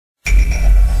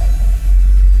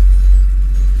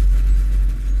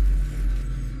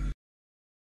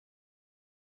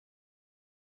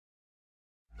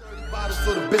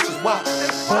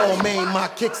box. Ball main, my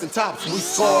kicks and tops. We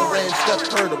score and step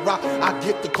her to rock. I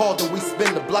get the call, then we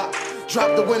spin the block.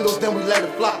 Drop the windows, then we let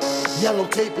it flop. Yellow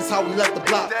tape is how we let the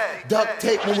block. Duct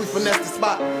tape when we finesse the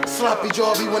spot. Sloppy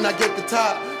jawby when I get the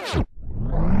top.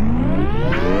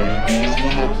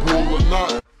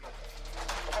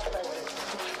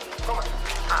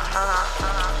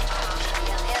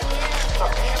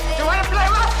 You wanna play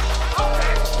rough?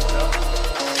 Okay.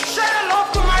 Say hello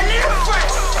to my little friend.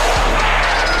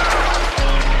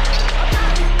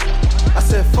 I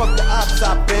said fuck the ops,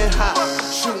 I've been hot.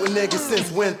 Shooting niggas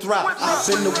since Winthrop. I've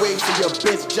been the way to your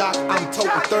bitch jock. I'm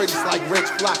toting 30s like Rich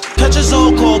Flock. Catch a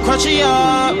zone called crunchy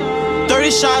up.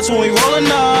 30 shots when we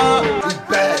rollin' up. We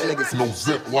bad niggas, no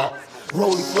zip lock.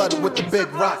 Rolling flooded with the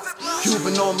big rocks.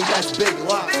 Cuban on me, that's big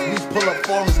locks. We pull up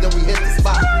farmers, then we hit the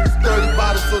spot. 30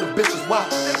 bottles so the bitches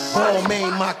watch. Ball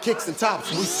main, my kicks and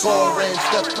tops. We score and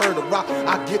step her to rock.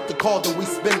 I get the call, then we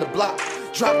spin the block.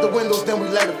 Drop the windows, then we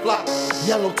let it flop.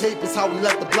 Yellow tape is how we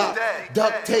let the block.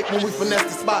 Duct tape when we finesse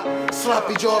the spot.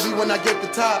 Sloppy jawby when I get the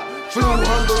top. Few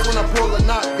hundreds when I pull a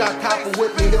knot. Got copper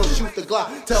with me, he'll shoot the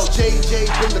Glock. Tell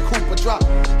JJ, bring the Cooper drop.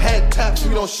 Head taps,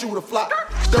 we don't shoot a flop.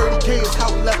 30K is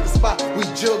how we left the spot. We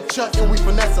jug chuck and we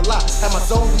finesse a lot. Had my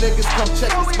zone niggas come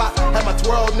check the spot. Had my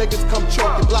 12 niggas come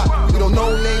chalk and block. We don't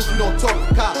know names, we don't talk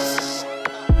to cops.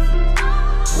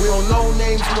 We don't know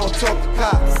names, we don't talk to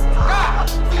cops.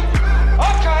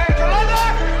 Okay, come on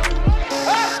there.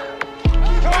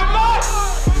 Come on.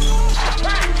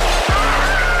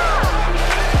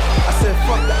 I said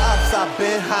fuck the ops, I've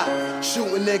been hot.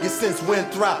 Shooting niggas since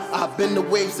Winthrop. I've been the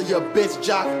waves of your bitch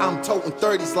jock. I'm toting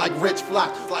 30s like Rich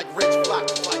Flock. Like Rich Flock.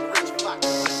 Like